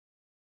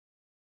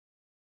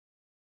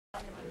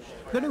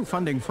The new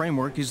funding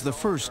framework is the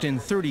first in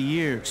 30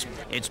 years.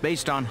 It's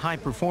based on high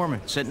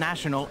performance at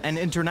national and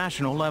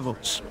international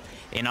levels.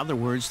 In other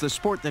words, the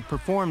sport that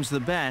performs the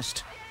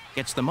best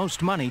gets the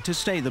most money to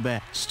stay the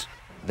best.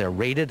 They're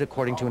rated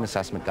according to an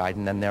assessment guide,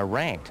 and then they're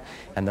ranked.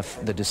 And the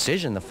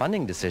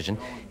funding decision,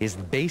 is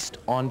based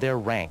on their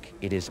rank.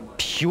 It is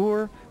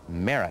pure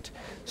merit.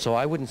 So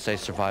I wouldn't say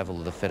survival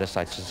of the fittest,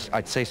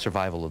 I'd say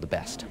survival of the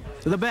best.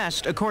 The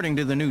best, according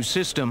to the new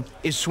system,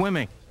 is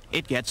swimming.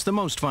 It gets the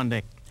most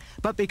funding.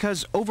 But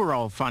because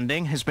overall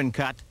funding has been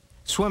cut,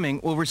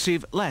 swimming will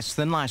receive less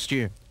than last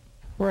year.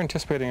 We're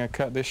anticipating a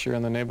cut this year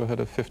in the neighborhood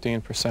of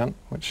 15%,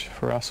 which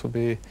for us would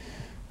be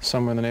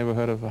somewhere in the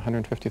neighborhood of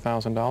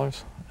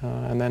 $150,000.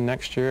 And then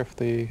next year, if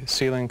the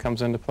ceiling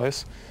comes into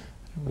place,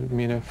 it would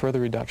mean a further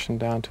reduction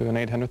down to an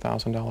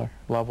 $800,000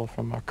 level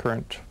from our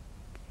current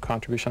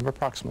contribution of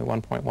approximately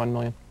 $1.1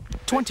 million.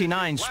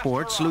 29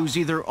 sports lose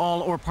either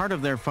all or part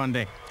of their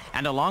funding,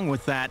 and along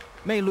with that,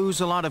 may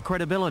lose a lot of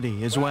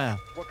credibility as well.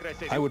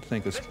 I would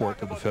think a sport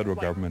that the federal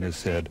government has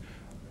said,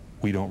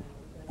 we are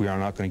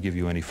not going to give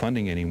you any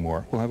funding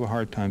anymore, will have a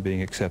hard time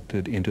being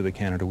accepted into the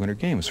Canada Winter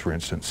Games, for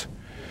instance.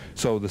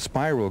 So the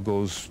spiral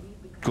goes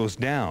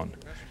down.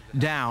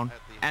 Down,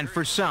 and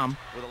for some,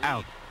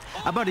 out.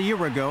 About a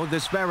year ago,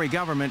 this very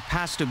government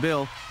passed a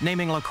bill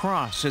naming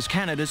lacrosse as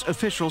Canada's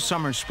official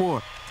summer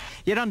sport.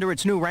 Yet under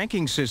its new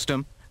ranking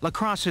system,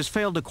 lacrosse has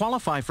failed to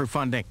qualify for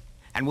funding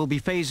and will be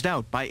phased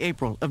out by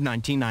April of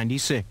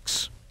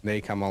 1996. They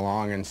come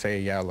along and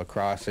say, yeah,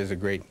 lacrosse is a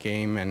great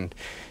game and,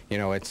 you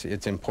know, it's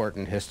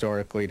important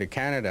historically to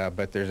Canada,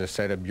 but there's a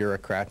set of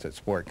bureaucrats at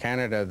Sport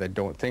Canada that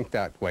don't think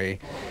that way.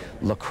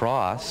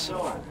 Lacrosse,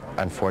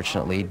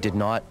 unfortunately, did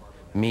not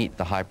meet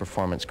the high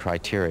performance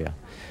criteria.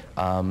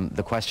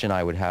 The question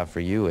I would have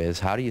for you is,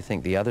 how do you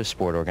think the other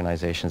sport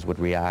organizations would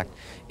react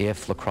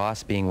if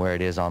lacrosse, being where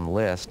it is on the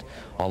list,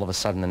 all of a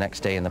sudden the next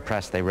day in the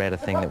press they read a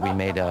thing that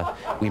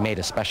we made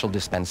a special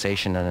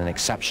dispensation and an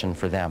exception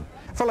for them?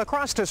 For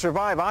lacrosse to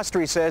survive,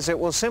 Austri says it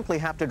will simply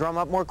have to drum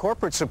up more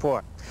corporate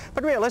support.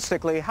 But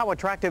realistically, how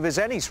attractive is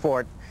any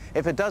sport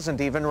if it doesn't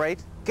even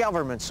rate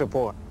government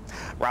support?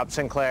 Rob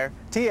Sinclair,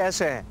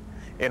 TSN,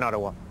 in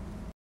Ottawa.